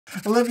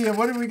Olivia,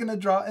 what are we going to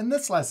draw in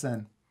this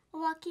lesson? A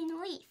walking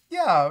leaf.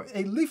 Yeah,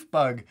 a leaf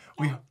bug.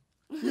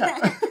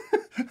 Yeah.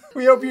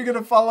 We hope you're going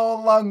to follow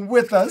along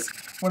with us.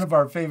 One of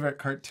our favorite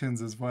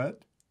cartoons is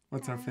what?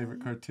 What's our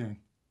favorite cartoon?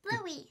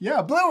 Bluey.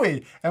 Yeah,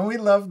 Bluey. And we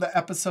love the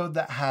episode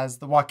that has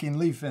the walking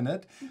leaf in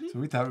it. So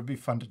we thought it would be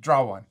fun to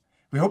draw one.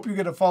 We hope you're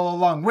going to follow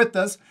along with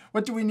us.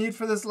 What do we need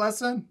for this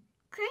lesson?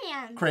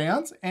 Crayons.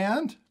 Crayons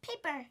and?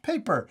 Paper.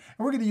 Paper.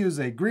 And we're going to use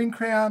a green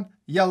crayon,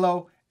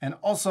 yellow, and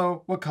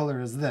also, what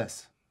color is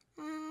this?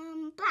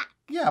 Black.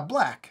 Yeah,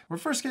 black. We're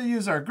first going to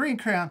use our green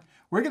crayon.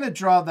 We're going to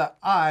draw the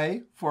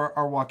eye for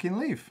our walking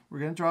leaf. We're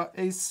going to draw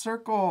a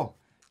circle.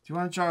 Do you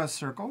want to draw a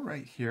circle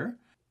right here?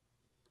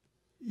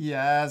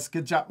 Yes,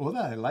 good job. Oh,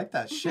 I like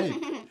that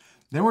shape.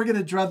 Then we're going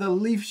to draw the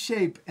leaf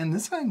shape. And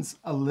this one's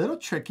a little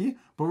tricky,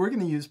 but we're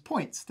going to use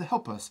points to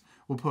help us.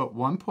 We'll put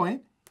one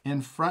point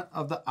in front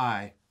of the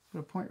eye. Put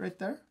a point right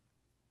there.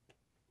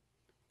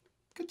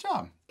 Good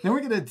job. Then we're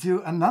going to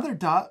do another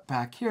dot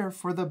back here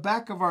for the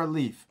back of our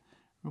leaf.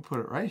 We'll put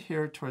it right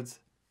here towards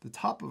the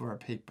top of our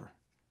paper.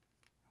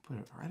 Put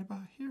it right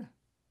about here.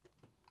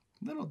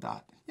 Little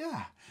dot.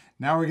 Yeah.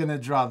 Now we're going to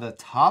draw the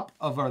top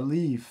of our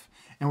leaf.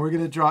 And we're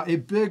going to draw a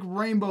big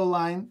rainbow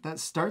line that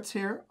starts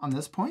here on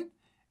this point.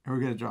 And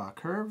we're going to draw a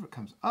curve. It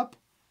comes up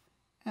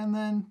and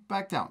then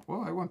back down.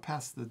 Whoa, I went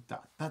past the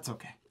dot. That's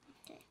okay.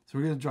 So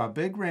we're going to draw a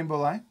big rainbow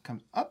line.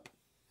 Comes up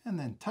and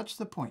then touch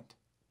the point.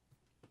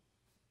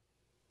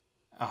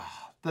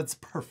 Ah, that's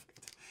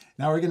perfect.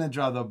 Now we're going to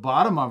draw the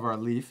bottom of our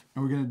leaf.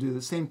 And we're going to do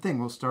the same thing.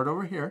 We'll start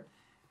over here.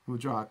 We'll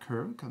draw a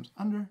curve. It comes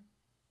under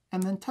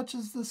and then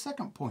touches the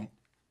second point.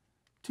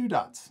 2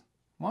 dots.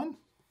 1,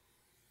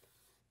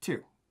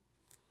 2.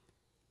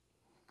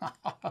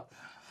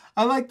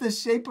 I like the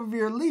shape of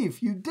your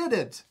leaf. You did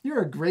it.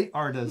 You're a great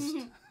artist.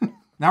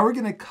 Now we're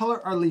going to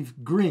color our leaf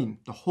green,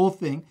 the whole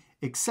thing,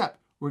 except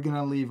we're going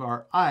to leave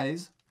our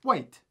eyes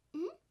white.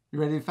 You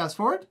ready to fast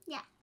forward? Yeah.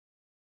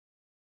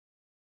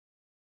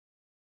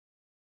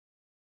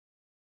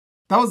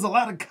 That was a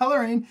lot of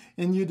coloring,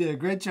 and you did a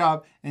great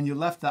job, and you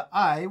left the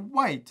eye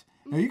white.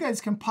 Now you guys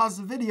can pause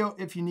the video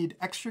if you need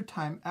extra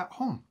time at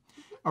home.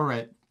 All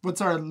right,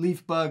 what's our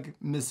leaf bug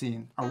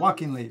missing? Our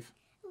walking leaf.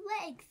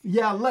 Legs.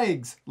 Yeah,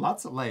 legs.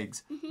 Lots of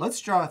legs. Let's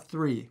draw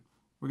 3.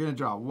 We're going to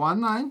draw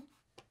 1 line,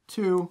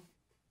 2,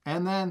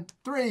 and then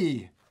 3.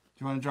 Do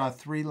you want to draw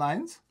 3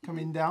 lines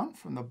coming down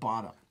from the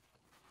bottom?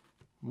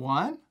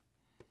 1,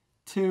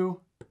 2,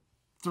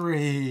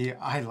 3.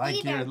 I like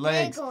These your are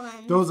legs. big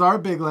ones. Those are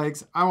big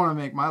legs. I want to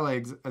make my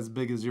legs as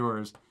big as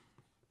yours.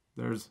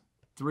 There's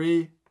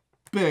 3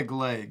 big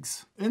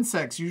legs.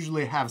 Insects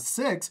usually have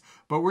 6,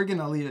 but we're going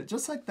to leave it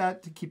just like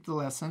that to keep the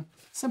lesson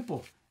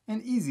simple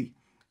and easy.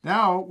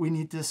 Now we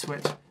need to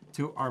switch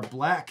to our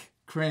black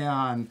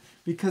crayon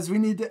because we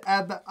need to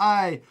add the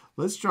eye.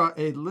 Let's draw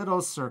a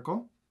little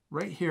circle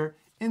right here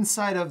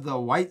inside of the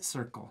white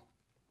circle.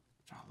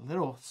 Draw a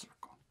little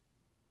circle.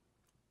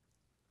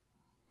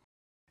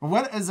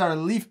 What is our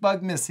leaf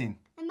bug missing?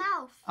 A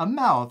mouth. A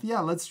mouth. Yeah,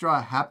 let's draw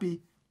a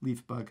happy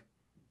leaf bug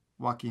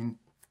walking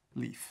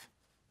leaf.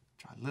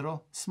 Draw a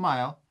little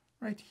smile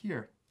right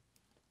here.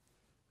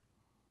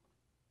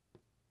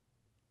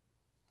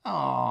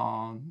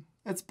 Oh,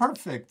 it's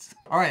perfect.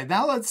 All right,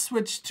 now let's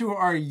switch to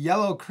our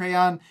yellow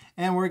crayon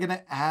and we're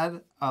gonna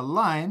add a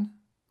line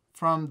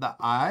from the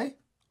eye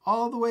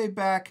all the way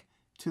back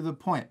to the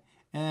point.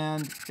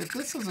 And if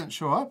this doesn't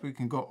show up, we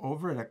can go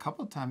over it a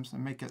couple times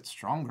and make it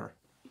stronger.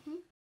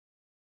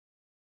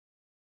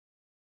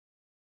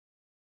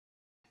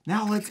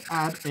 Now let's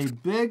add a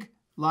big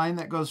line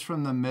that goes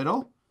from the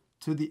middle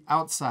to the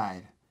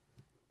outside.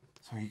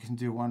 So you can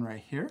do one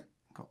right here,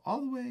 go all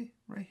the way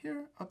right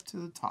here up to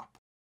the top.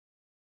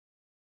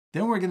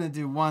 Then we're going to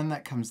do one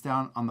that comes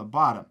down on the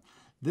bottom.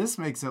 This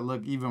makes it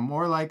look even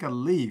more like a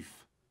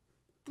leaf.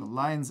 The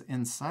line's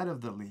inside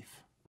of the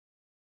leaf.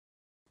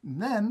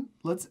 And then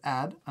let's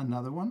add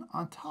another one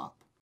on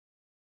top.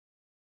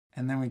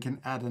 And then we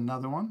can add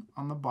another one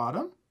on the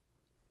bottom.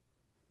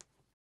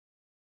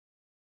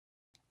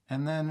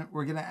 And then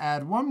we're going to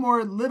add one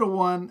more little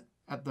one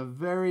at the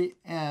very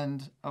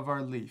end of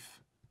our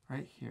leaf,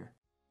 right here.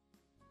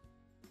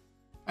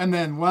 And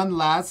then one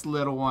last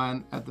little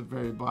one at the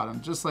very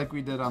bottom, just like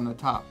we did on the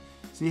top.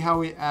 See how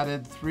we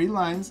added 3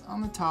 lines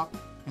on the top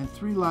and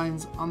 3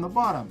 lines on the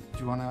bottom. Do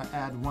you want to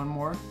add one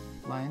more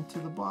line to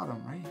the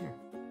bottom right here?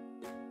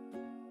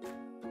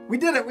 We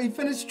did it! We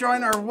finished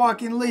drawing our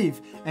walking leaf,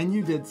 and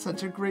you did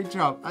such a great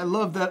job. I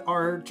love that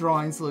our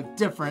drawings look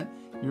different.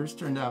 Yours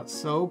turned out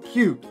so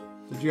cute.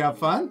 Did you have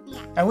fun?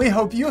 Yeah. And we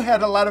hope you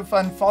had a lot of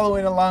fun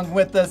following along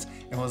with us,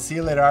 and we'll see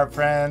you later, our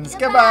friends.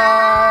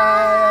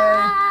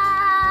 Goodbye!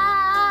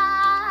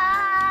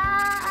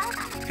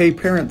 Hey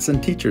parents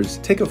and teachers,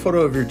 take a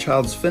photo of your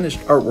child's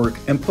finished artwork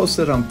and post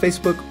it on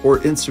Facebook or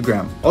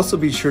Instagram. Also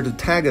be sure to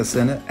tag us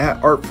in it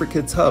at Art for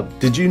Kids Hub.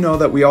 Did you know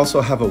that we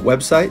also have a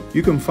website?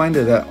 You can find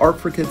it at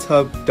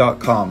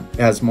artforkidshub.com. It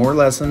has more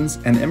lessons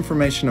and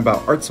information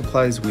about art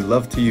supplies we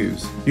love to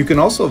use. You can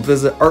also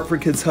visit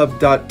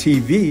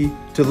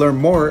artforkidshub.tv to learn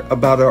more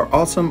about our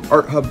awesome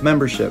Art Hub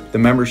membership. The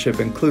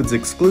membership includes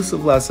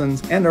exclusive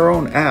lessons and our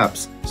own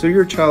apps, so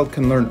your child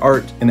can learn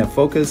art in a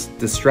focused,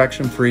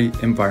 distraction-free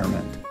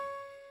environment.